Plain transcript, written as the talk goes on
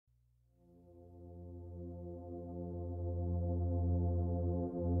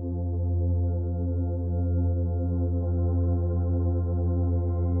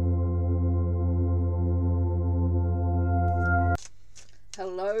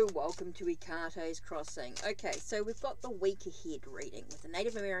Hello, welcome to Ikate's Crossing. Okay, so we've got the week ahead reading with the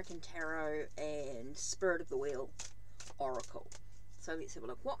Native American Tarot and Spirit of the Wheel Oracle. So let's have a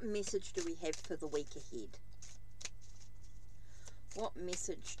look. What message do we have for the week ahead? What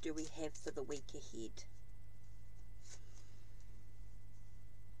message do we have for the week ahead?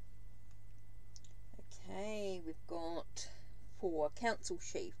 Okay, we've got for Council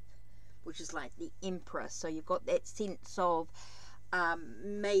Chief, which is like the Empress. So you've got that sense of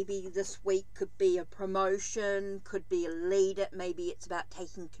maybe this week could be a promotion, could be a leader, maybe it's about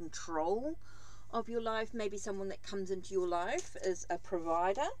taking control of your life. Maybe someone that comes into your life is a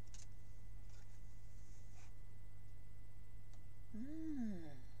provider.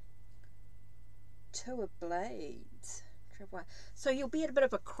 Two of Blades. So you'll be at a bit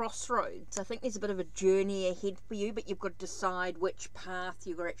of a crossroads. I think there's a bit of a journey ahead for you, but you've got to decide which path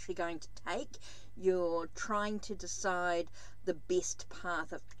you're actually going to take. You're trying to decide the best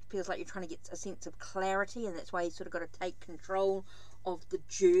path. It feels like you're trying to get a sense of clarity, and that's why you sort of got to take control of the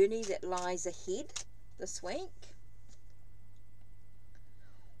journey that lies ahead this week.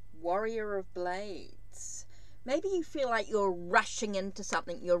 Warrior of Blades. Maybe you feel like you're rushing into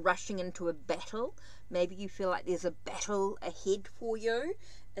something. You're rushing into a battle. Maybe you feel like there's a battle ahead for you.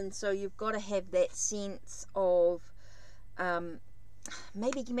 And so you've got to have that sense of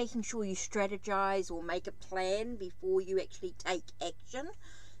maybe making sure you strategize or make a plan before you actually take action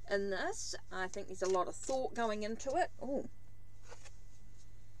in this. I think there's a lot of thought going into it. Oh,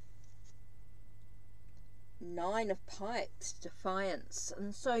 Nine of Pipes, Defiance.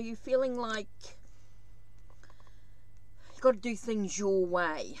 And so you're feeling like you've got to do things your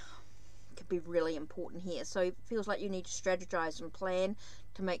way. It could be really important here. So it feels like you need to strategize and plan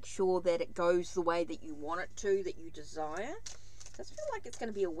to make sure that it goes the way that you want it to, that you desire. It does feel like it's going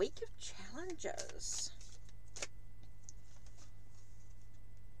to be a week of challenges.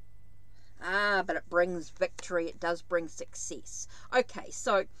 But it brings victory. It does bring success. Okay,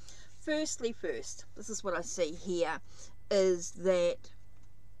 so first, this is what I see here, is that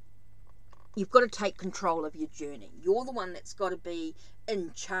you've got to take control of your journey. You're the one that's got to be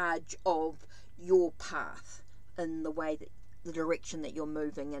in charge of your path in the way that the direction that you're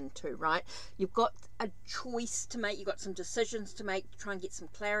moving into, right? You've got a choice to make. You've got some decisions to make to try and get some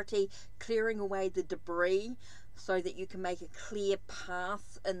clarity, clearing away the debris so that you can make a clear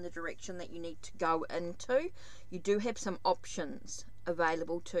path in the direction that you need to go into. You do have some options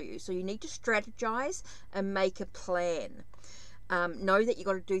available to you, so you need to strategize and make a plan. Know that you've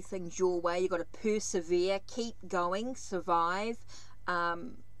got to do things your way. You've got to persevere, keep going, survive.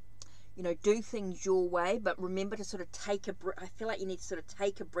 Do things your way, but remember to sort of take a breath. I feel like you need to sort of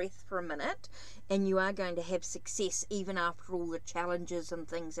take a breath for a minute, and you are going to have success even after all the challenges and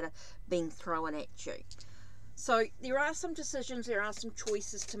things that are being thrown at you. So there are some decisions, there are some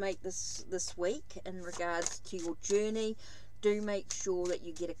choices to make this week in regards to your journey. Do make sure that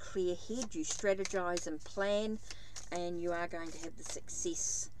you get a clear head, you strategize and plan, and you are going to have the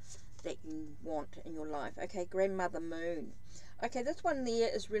success that you want in your life. Okay, Grandmother Moon. Okay, this one there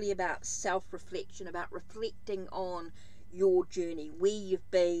is really about self-reflection, about reflecting on your journey, where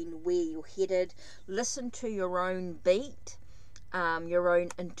you've been, where you're headed. Listen to your own beat, your own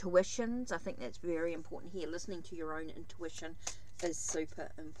intuitions. I think that's very important here. Listening to your own intuition is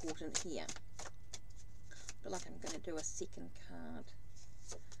super important here. I feel like I'm going to do a second card.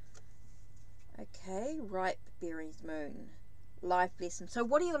 Okay, Ripe Berries Moon. Life lessons. So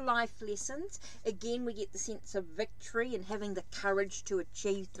what are your life lessons? Again, we get the sense of victory and having the courage to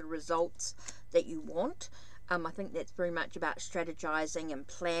achieve the results that you want. I think that's very much about strategizing and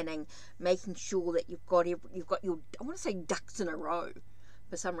planning, making sure that you've got your, I want to say ducks in a row.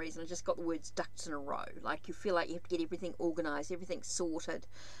 For some reason, I just got the words ducks in a row. Like you feel like you have to get everything organized, everything sorted.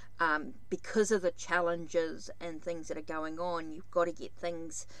 Because of the challenges and things that are going on, you've got to get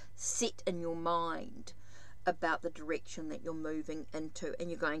things set in your mind about the direction that you're moving into, and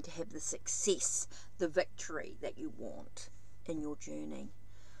you're going to have the success, the victory that you want in your journey.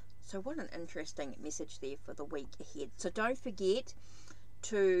 So what an interesting message there for the week ahead. So don't forget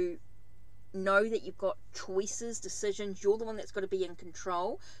to know that you've got choices, decisions. You're the one that's got to be in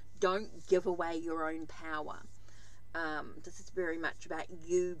control. Don't give away your own power. This is very much about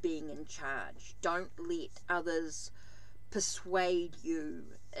you being in charge. Don't let others persuade you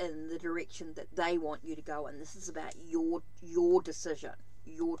in the direction that they want you to go in. This is about your decision,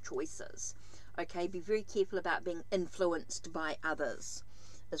 your choices. Okay, be very careful about being influenced by others,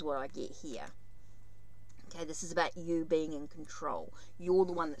 is what I get here. Okay, this is about you being in control. You're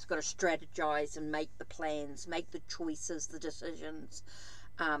the one that's got to strategize and make the plans, make the choices, the decisions.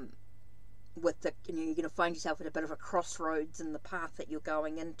 with the, you know, you're going to find yourself at a bit of a crossroads in the path that you're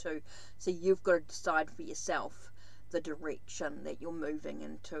going into. So you've got to decide for yourself the direction that you're moving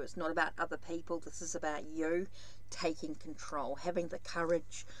into. It's not about other people. This is about you taking control, having the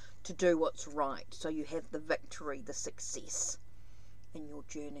courage to do what's right, so you have the victory, the success in your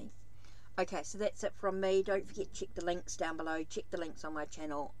journey. Okay, so that's it from me. Don't forget, check the links down below, check the links on my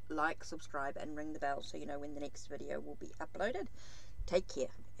channel, like, subscribe and ring the bell so you know when the next video will be uploaded. Take care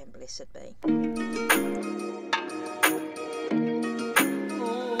and blessed be.